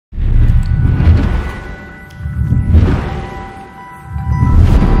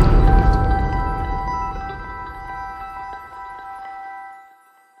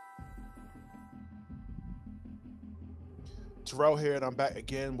Terrell here, and I'm back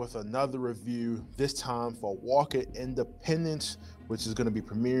again with another review, this time for Walker Independence, which is going to be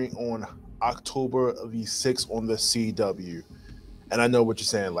premiering on October the 6th on the CW. And I know what you're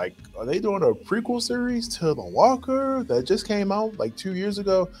saying, like, are they doing a prequel series to The Walker that just came out like 2 years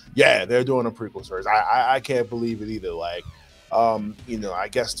ago? Yeah, they're doing a prequel series. I can't believe it either. Like, I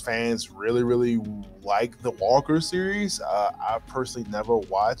guess fans really like the Walker series. I personally never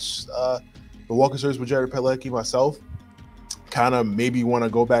watched the Walker series with Jared Padalecki myself. Kind of maybe want to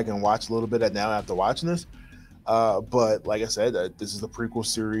go back and watch a little bit of now after watching this. But like I said, this is the prequel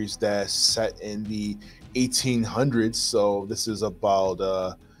series that's set in the 1800s. So this is about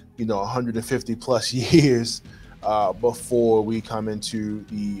 150 plus years before we come into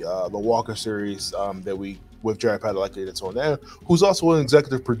the Walker series that we with Jared Padalecki that's on there, who's also an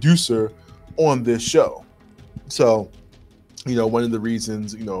executive producer on this show. So one of the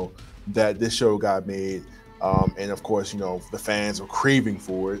reasons that this show got made. And of course, the fans are craving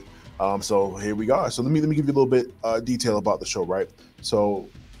for it. So here we are. So let me give you a little bit detail about the show, right? So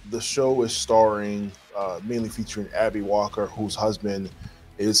the show is starring, mainly featuring Abby Walker, whose husband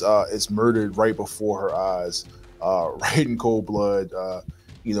is murdered right before her eyes, right in cold blood.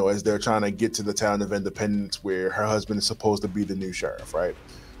 As they're trying to get to the town of Independence, where her husband is supposed to be the new sheriff, right?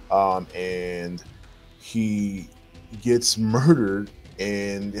 And he gets murdered.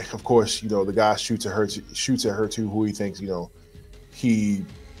 And of course, the guy shoots at her too, who he thinks, he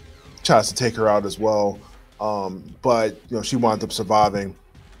tries to take her out as well. But she winds up surviving.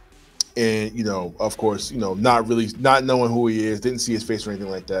 And, of course, not knowing who he is, didn't see his face or anything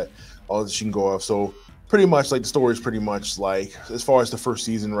like that. All that she can go off. So pretty much like the story is pretty much like, as far as the first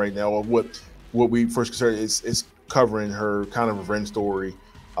season right now, or what we first considered is covering her kind of revenge story.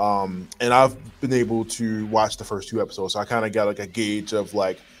 And I've been able to watch the first 2 episodes, so I kind of got like a gauge of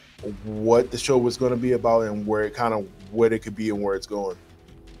like what the show was going to be about and what it could be and where it's going.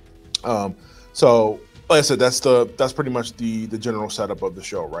 So like I said, that's pretty much the general setup of the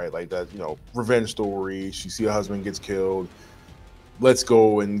show, right? Like that, revenge story. She see her husband gets killed. Let's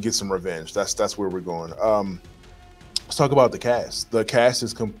go and get some revenge. That's where we're going. Let's talk about the cast. The cast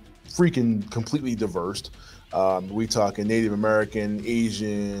is completely diverse. We talking Native American,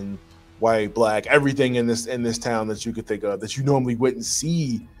 Asian, white, black, everything in this town that you could think of that you normally wouldn't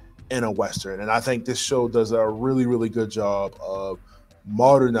see in a Western. And I think this show does a really good job of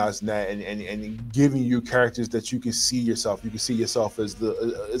modernizing that and giving you characters that you can see yourself. You can see yourself as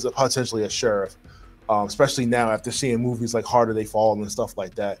potentially a sheriff. Especially now after seeing movies like Harder They Fall and stuff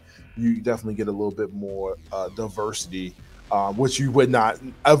like that, you definitely get a little bit more diversity. Which you would not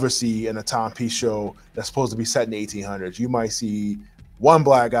ever see in a timepiece show that's supposed to be set in the 1800s. You might see one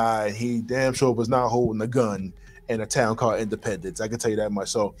black guy, he damn sure was not holding a gun in a town called Independence. I can tell you that much.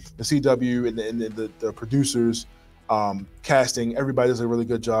 So the CW and the producers, casting, everybody does a really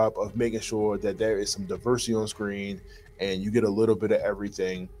good job of making sure that there is some diversity on screen and you get a little bit of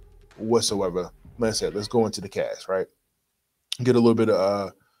everything whatsoever. Like I said, let's go into the cast, right? Get a little bit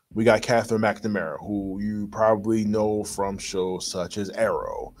of... We got Katherine McNamara, who you probably know from shows such as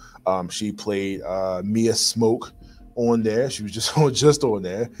Arrow. She played Mia Smoke on there. She was just on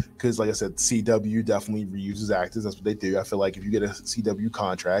there because, like I said, CW definitely reuses actors. That's what they do. I feel like if you get a CW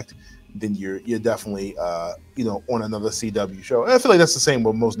contract, then you're definitely on another CW show. And I feel like that's the same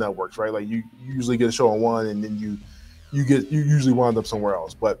with most networks, right? Like you usually get a show on one, and then you usually wind up somewhere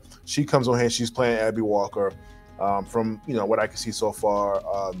else. But she comes on here. She's playing Abby Walker. From what I can see so far,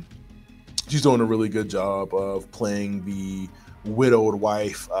 she's doing a really good job of playing the widowed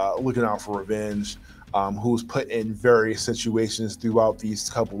wife, looking out for revenge, who's put in various situations throughout these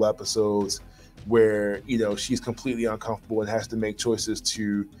couple episodes where she's completely uncomfortable and has to make choices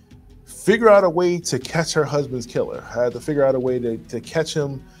to figure out a way to catch her husband's killer, had to figure out a way to catch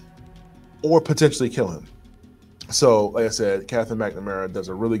him or potentially kill him. So, like I said, Katherine McNamara does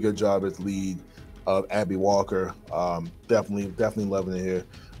a really good job as lead of Abby Walker. Definitely loving it here.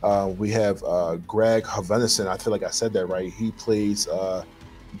 We have Greg Havenison. I feel like I said that right. He plays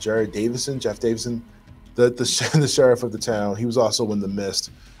Jeff Davison, the sheriff of the town. He was also in The Mist.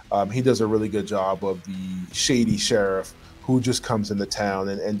 He does a really good job of the shady sheriff who just comes into town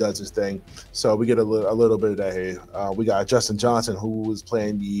and does his thing. So we get a little bit of that here. We got Justin Johnson, who was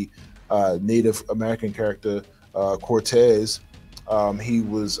playing the Native American character Cortez. He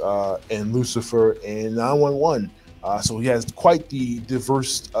was in Lucifer and 911. So he has quite the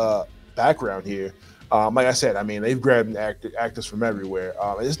diverse background here. Like I said, I mean, they've grabbed actors from everywhere.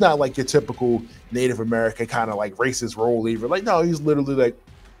 It's not like your typical Native American kind of like racist role leader. Like, no, he's literally like,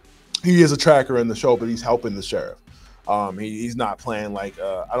 he is a tracker in the show, but he's helping the sheriff. He's not playing like,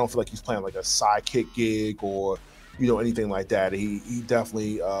 I don't feel like he's playing like a sidekick gig or anything like that. He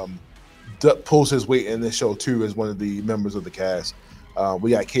definitely pulls his weight in this show too as one of the members of the cast.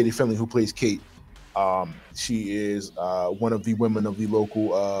 We got Katie Findlay, who plays Kate. She is one of the women of the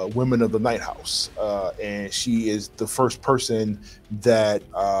local Women of the Night House, and she is the first person that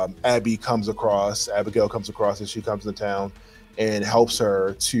Abigail comes across as she comes into town, and helps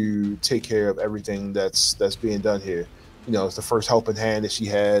her to take care of everything that's being done here. It's the first helping hand that she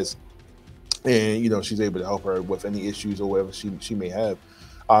has, and she's able to help her with any issues or whatever she may have.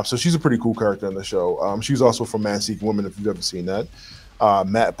 So she's a pretty cool character in the show. She's also from Man Seeking Woman, if you've ever seen that.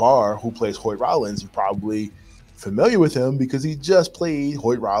 Matt Barr, who plays Hoyt Rollins, you're probably familiar with him because he just played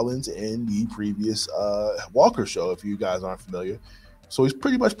Hoyt Rollins in the previous Walker show, if you guys aren't familiar. So he's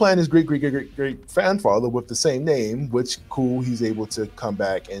pretty much playing his great grandfather with the same name, which cool. He's able to come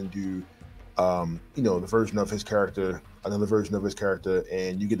back and do, the version of his character, another version of his character,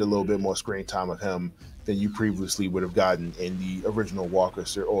 and you get a little bit more screen time of him than you previously would have gotten in the original Walker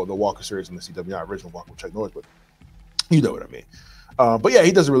series, or the Walker series in the CW, not original Walker with Chuck Norris, but you know what I mean. But yeah,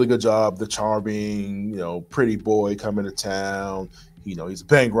 he does a really good job. The charming, pretty boy coming to town. He's a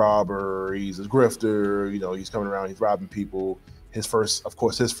bank robber. He's a grifter. He's coming around. He's robbing people. His first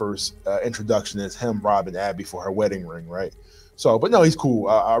introduction is him robbing Abby for her wedding ring, right? So, but no, he's cool.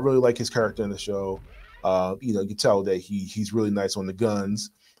 I really like his character in the show. You can tell that he's really nice on the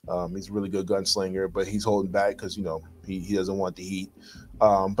guns. He's a really good gunslinger, but he's holding back because he doesn't want the heat.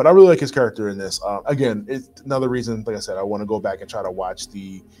 But I really like his character in this. Again, it's another reason, like I said, I want to go back and try to watch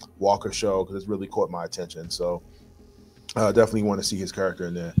the Walker show because it's really caught my attention. So definitely want to see his character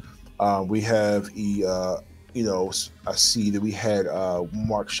in there. We have I see that we had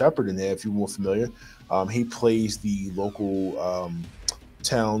Mark Shepard in there, if you're more familiar. He plays the local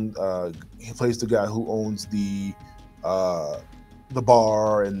town. He plays the guy who owns the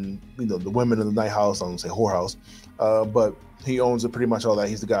bar and the Women of the Night House. I don't say whorehouse, but he owns pretty much all that.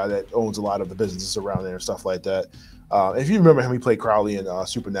 He's the guy that owns a lot of the businesses around there and stuff like that. If you remember him, he played Crowley in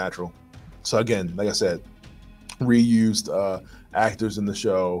Supernatural. So again, like I said, reused actors in the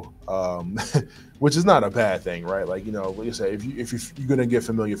show, which is not a bad thing, right? Like like you say, if you're gonna get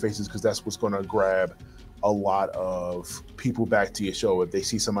familiar faces, because that's what's gonna grab a lot of people back to your show. If they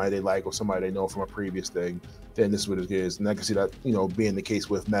see somebody they like or somebody they know from a previous thing, then this is what it is. And I can see that being the case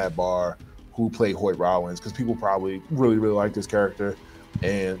with Matt Barr, who played Hoyt Rollins, because people probably really like this character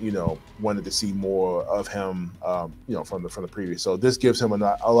and wanted to see more of him from the previous. So this gives him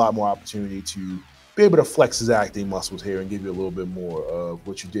a lot more opportunity to be able to flex his acting muscles here and give you a little bit more of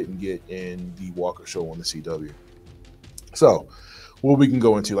what you didn't get in the Walker show on the CW. So what we can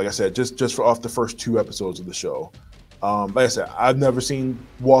go into, like I said, just for off the first 2 episodes of the show. Like I said, I've never seen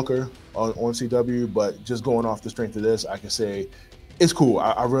Walker on CW, but just going off the strength of this, I can say it's cool.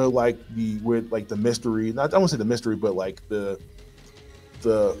 I really like the mystery. Not I won't say the mystery, but like the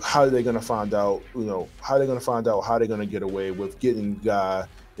how are they gonna find out? How are they gonna get away with getting the guy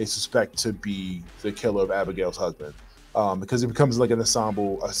they suspect to be the killer of Abigail's husband? Because it becomes like an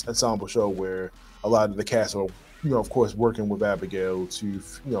ensemble show where a lot of the cast are, of course, working with Abigail to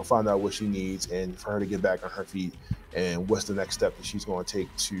find out what she needs and for her to get back on her feet, and what's the next step that she's going to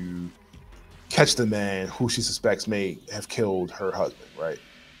take to catch the man who she suspects may have killed her husband, right?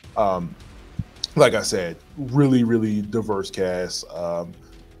 Like I said, really diverse cast,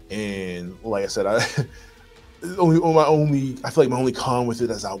 and like I said, I feel like my only con with it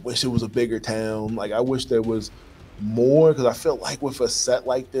is I wish it was a bigger town. Like I wish there was more, because I feel like with a set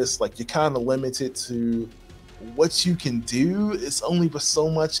like this, like you're kind of limited to what you can do. It's only but so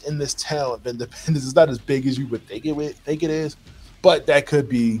much in this town of Independence. It's not as big as you would think it is, but that could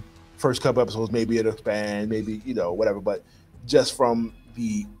be first couple episodes. Maybe it'll expand, maybe whatever. But just from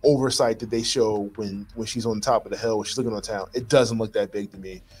the oversight that they show when she's on top of the hill, when she's looking on town, it doesn't look that big to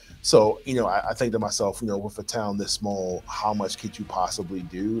me. So I think to myself, with a town this small, how much could you possibly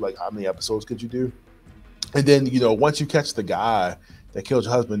do? Like how many episodes could you do? And then once you catch the guy that killed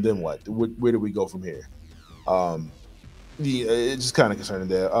your husband, then what? Where do we go from here? It's just kind of concerning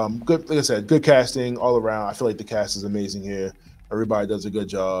there. Good, like I said, good casting all around. I feel like the cast is amazing here. Everybody does a good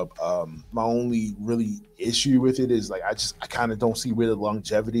job. My only really issue with it is like I kind of don't see where the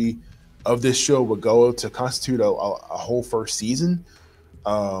longevity of this show would go to constitute a whole first season.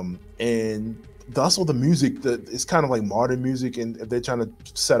 And also the music, it's kind of like modern music, and if they're trying to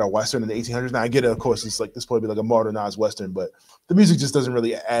set a Western in the 1800s. Now I get it, of course, it's like this probably like a modernized Western, but the music just doesn't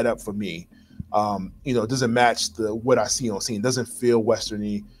really add up for me. It doesn't match what I see on scene. It doesn't feel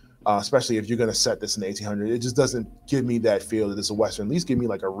Westerny, especially if you're going to set this in the 1800s. It just doesn't give me that feel that it's a Western. At least give me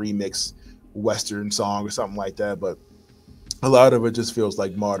like a remix Western song or something like that. But a lot of it just feels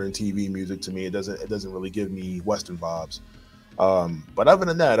like modern TV music to me. It doesn't really give me Western vibes. But other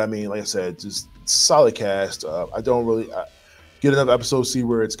than that, I mean, like I said, just solid cast. I don't really get another episode, see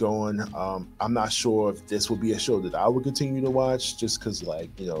where it's going. I'm not sure if this will be a show that I would continue to watch, just because, like,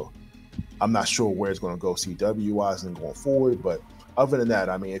 I'm not sure where it's going to go CW wise and going forward. But other than that,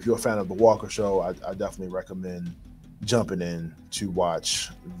 I mean, if you're a fan of the Walker show, I definitely recommend jumping in to watch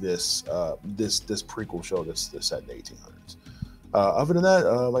this prequel show that's set in the 1800s. Other than that,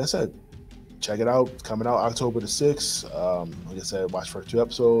 like I said, check it out. It's coming out October the 6th. Like I said, watch for 2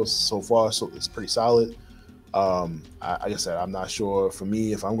 episodes so far, so it's pretty solid. Like I said, I'm not sure for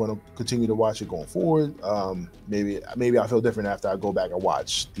me if I'm going to continue to watch it going forward. Maybe I feel different after I go back and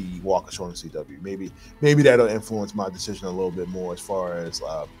watch the Walker show on CW. Maybe that'll influence my decision a little bit more as far as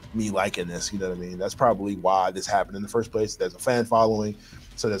me liking this. You know what I mean? That's probably why this happened in the first place. There's a fan following,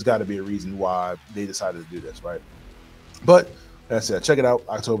 so there's got to be a reason why they decided to do this, right? But that's it. Check it out,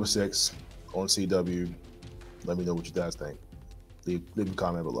 October 6th on CW. Let me know what you guys think. Leave a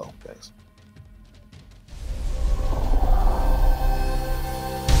comment below. Thanks.